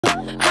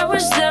I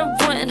was there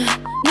when I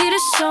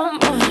needed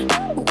someone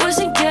who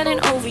wasn't getting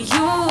over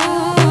you.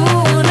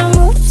 When I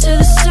move to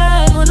the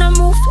side, when I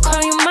move,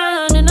 call you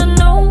mine, and I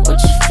know what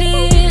you're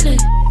feeling.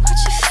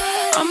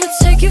 I'ma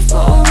take you for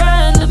a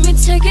ride, let me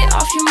take it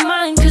off your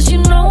mind, cause you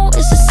know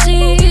it's a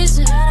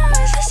season.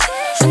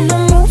 And I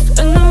move,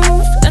 and I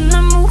move, and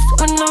I move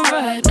when I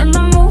ride. And I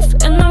move,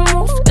 and I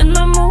move, and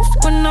I move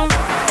when I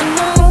ride. And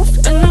I move,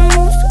 and I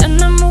move,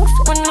 and I move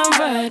when I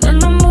ride.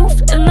 And I move,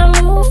 and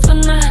I move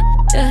when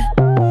yeah.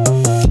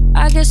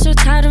 I get so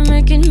tired of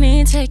making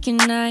me take your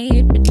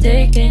night,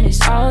 predicting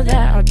it's all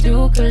that I'll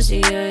do cause of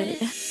you.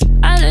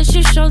 I let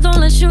you show, don't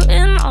let you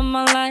in on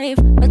my life.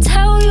 I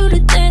tell you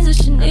the things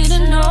that you need to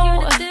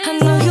know. I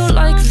know you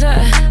like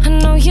that, I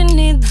know you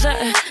need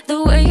that.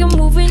 The way you're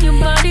moving your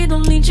body,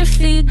 don't need your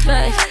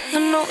feedback. I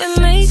know it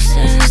makes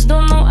sense,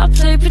 don't know I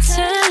play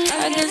pretend.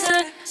 I guess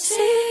the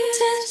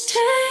seasons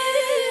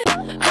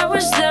change. I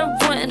was there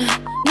when I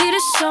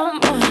needed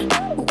someone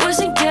who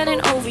wasn't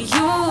getting over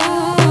you.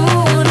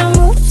 When I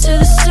move to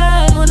the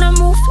side, when I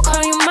move,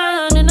 call you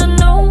mine, and I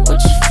know what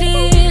you're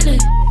feeling.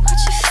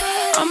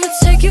 I'ma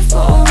take you for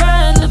a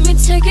ride, let me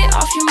take it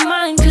off your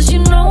mind, cause you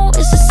know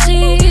it's a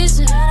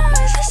season.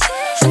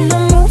 And I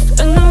move,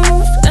 and I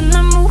move, and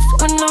I move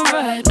when I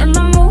ride. And I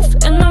move,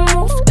 and I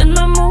move, and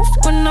I move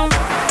when I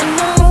ride. And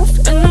I move,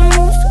 and I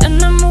move,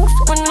 and I move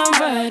when I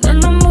ride.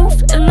 And I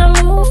move, and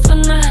I move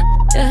when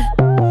yeah.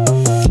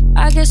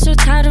 I get so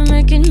tired of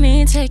making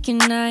me take your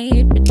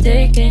night,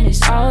 predicting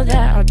it's all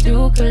that I'll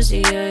do cause of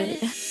you.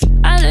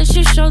 I let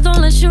you show, don't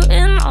let you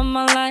in on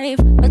my life.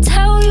 I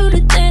tell you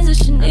the things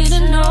that you need to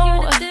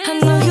know. I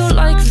know you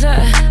like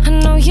that, I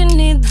know you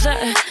need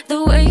that.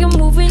 The way you're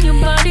moving your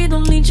body,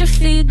 don't need your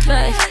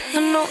feedback. I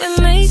know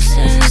it makes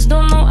sense,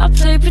 don't know I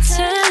play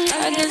pretend.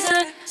 I guess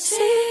the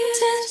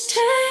seasons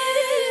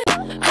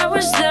change. I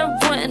was there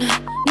when I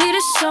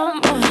needed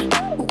someone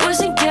who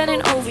wasn't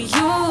getting over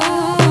you.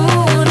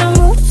 When I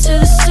move to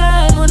the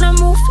side, when I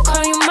move,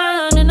 call you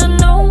mine, and I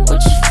know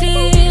what you're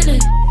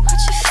feeling.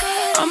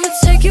 I'ma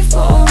take you for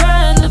a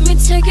ride, let me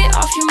take it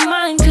off your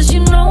mind, cause you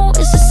know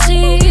it's a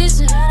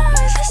season.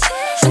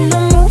 And I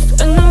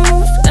move, and I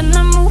move, and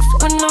I move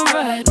when I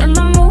ride. And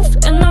I move,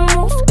 and I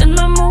move, and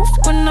I move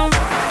when I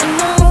ride.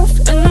 And I move,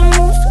 and I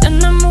move,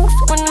 and I move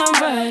when I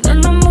ride.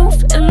 And I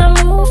move, and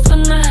I move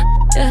when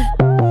yeah.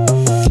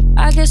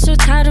 I get so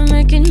tired of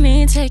making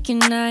me take your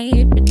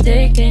night,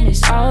 predicting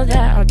it's all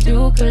that I'll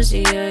do cause of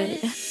you.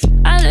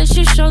 I let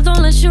you show,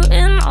 don't let you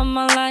in on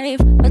my life.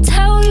 I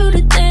tell you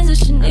the things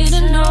that you need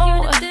to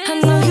know.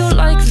 I know you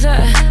like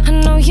that, I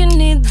know you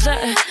need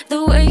that.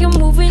 The way you're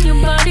moving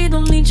your body,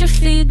 don't need your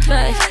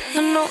feedback.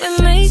 I know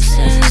it makes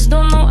sense,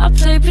 don't know I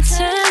play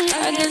pretend.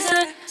 I guess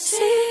the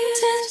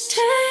seasons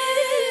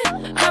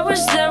change. I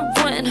was there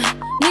when I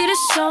needed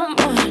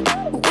someone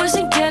who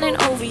wasn't getting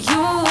over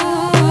you.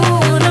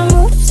 When I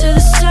move to the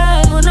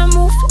side, when I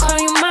move, call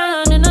you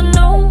mine, and I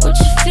know what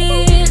you're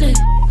feeling.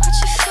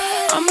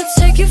 I'ma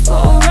take you for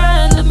a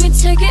ride, let me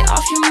take it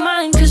off your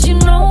mind, cause you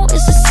know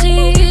it's a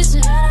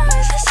season.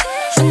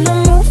 And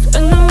I move,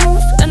 and I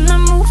move, and I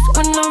move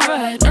when I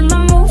ride. And I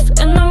move,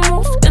 and I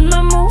move, and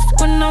I move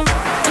when I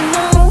ride. And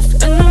I move,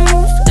 and I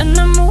move, and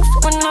I move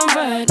when I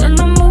ride. And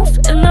I move,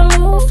 and I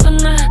move when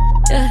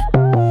yeah.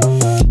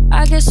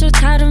 I get so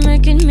tired of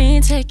making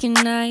me take your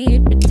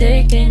night,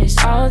 predicting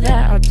it's all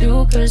that I'll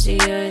do cause of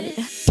you.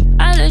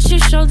 I let you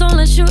show, don't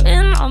let you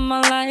in on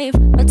my life.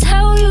 I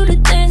tell you the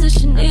things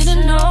that you need to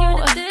know.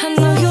 I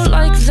know you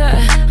like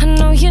that, I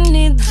know you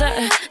need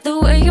that. The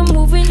way you're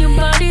moving your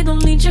body,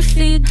 don't need your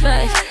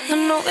feedback. I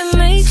know it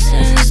makes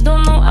sense,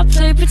 don't know I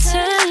play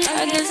pretend.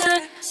 I guess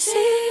the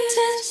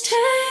seasons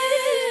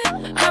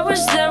change. I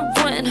was there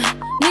when I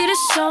needed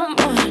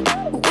someone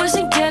who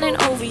wasn't getting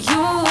over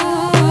you.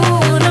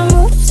 When I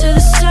move to the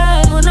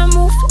side, when I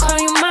move, call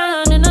you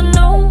mine, and I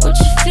know what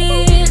you're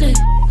feeling.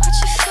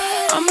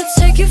 I'ma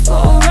take you for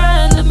a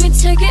ride, let me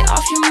take it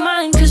off your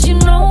mind, cause you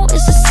know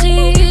it's a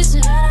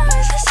season.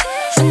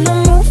 And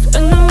I move,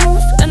 and I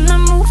move, and I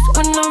move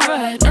when I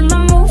ride. And I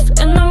move,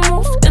 and I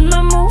move, and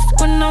I move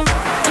when I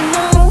ride. And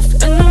I move,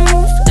 and I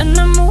move, and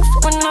I move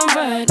when I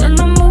ride. And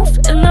I move,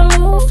 and I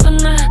move when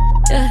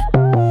yeah.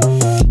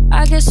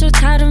 I get so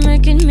tired of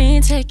making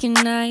me take your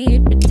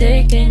night,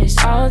 predicting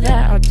it's all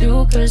that I'll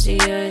do cause of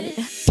you.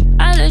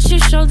 I let you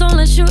show, don't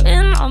let you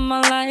in on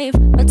my life.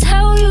 I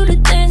tell you the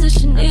things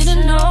that you need to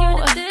know.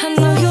 I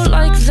know you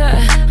like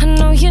that, I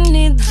know you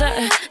need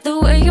that. The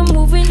way you're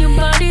moving your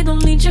body,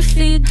 don't need your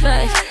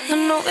feedback. I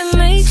know it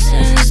makes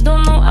sense,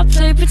 don't know I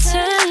play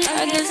pretend.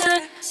 I guess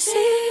the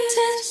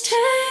seasons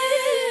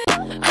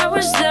change. I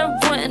was there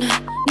when I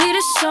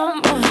needed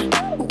someone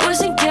who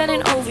wasn't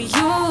getting over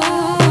you.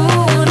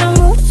 When I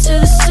move to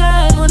the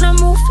side, when I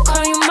move,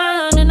 call you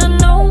mine, and I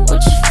know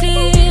what you're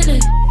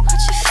feeling.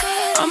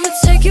 I'ma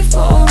take you for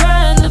a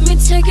ride, let me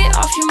take it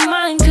off your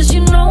mind, cause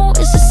you know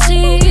it's a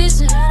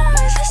season.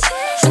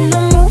 And I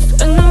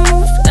move, and I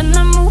move, and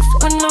I move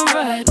when I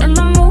ride. And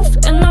I move,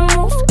 and I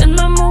move, and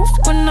I move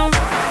when I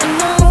ride.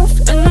 And I move,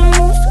 and I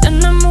move,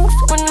 and I move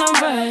when I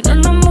ride.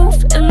 And I move,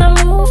 and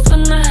I move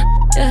when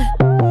yeah.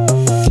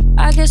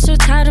 so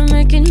tired of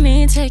making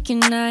me take a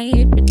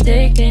night, but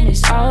taking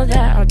is all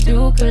that I'll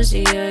do cause of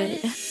you.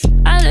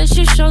 I let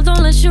you show,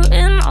 don't let you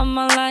in on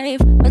my life.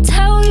 I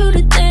tell you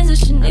the things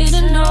that you need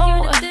to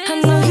know.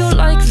 I know you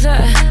like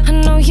that, I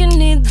know you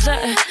need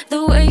that.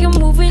 The way you're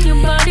moving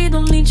your body,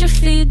 don't need your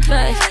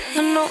feedback.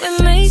 I know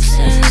it makes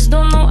sense,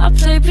 don't know I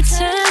play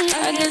pretend.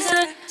 I guess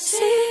the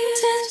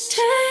seasons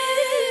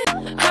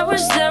change. I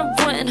was there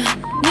when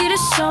needed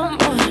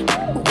someone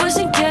who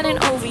wasn't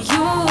getting over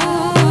you.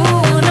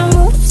 When I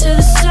move to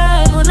the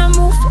side, when I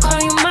move,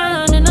 call you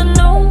mine, and I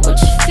know what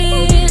you're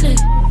feeling.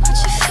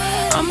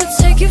 I'ma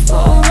take you for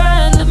a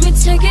ride, let me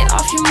take it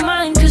off your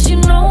mind, cause you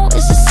know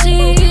it's a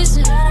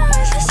season.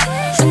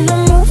 And I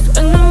move,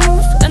 and I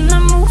move, and I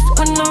move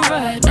when I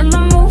ride. And I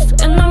move,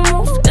 and I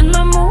move, and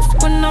I move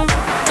when I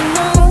ride. And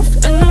I move,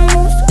 and I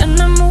move,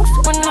 and I move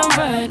when I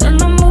ride.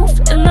 And I move,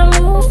 and I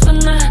move,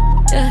 and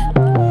yeah.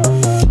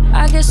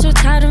 I get so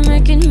tired of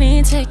making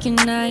me take a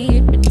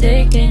night, but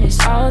taking is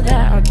all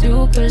that I'll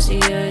do cause of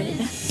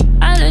you.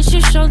 I let you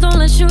show, don't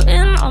let you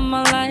in on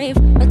my life.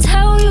 I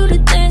tell you the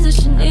things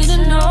that you need to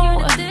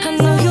know. I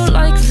know you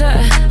like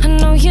that, I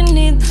know you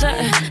need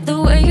that. The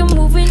way you're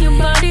moving your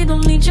body,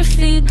 don't need your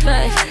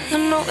feedback. I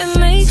know it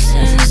makes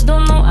sense,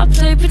 don't know I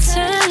play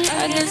pretend.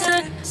 I guess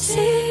the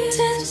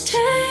seasons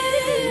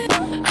change.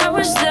 I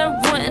was there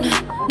when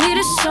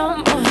needed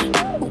someone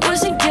who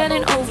wasn't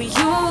getting over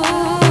you.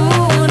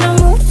 When I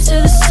move to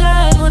the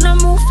side, when I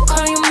move,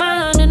 call you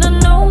mine, and I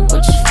know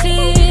what you're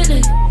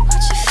feeling.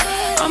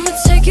 I'ma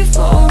take you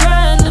for a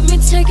ride, let me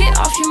take it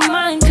off your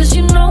mind, cause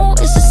you know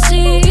it's a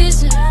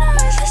season.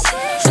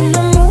 And I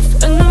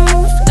move, and I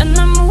move, and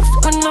I move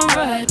when I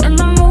ride. And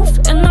I move,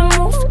 and I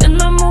move,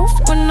 and I move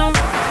when I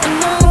ride.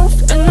 And I move,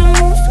 and I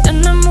move,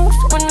 and I move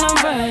when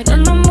I ride.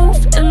 And I move,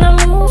 and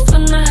I move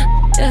when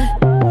yeah.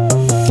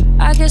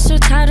 I get so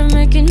tired of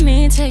making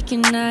me take a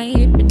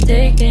night, but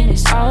taking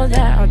is all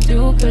that I'll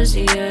do cause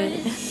of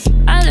you.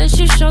 I let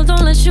you show,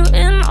 don't let you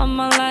in on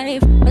my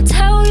life. I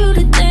tell you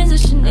the things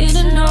that you need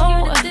to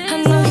know.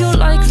 I know you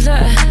like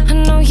that, I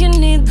know you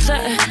need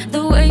that.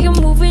 The way you're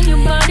moving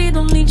your body,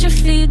 don't need your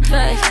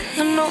feedback.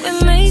 I know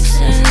it makes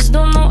sense,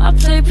 don't know I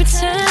play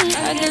pretend.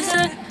 I guess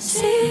the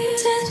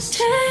seasons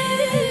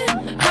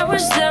change. I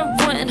was there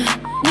when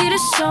needed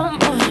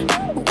someone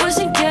who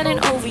wasn't getting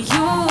over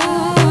you.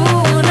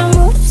 When I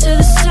move to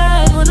the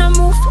side, when I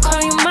move,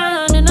 call you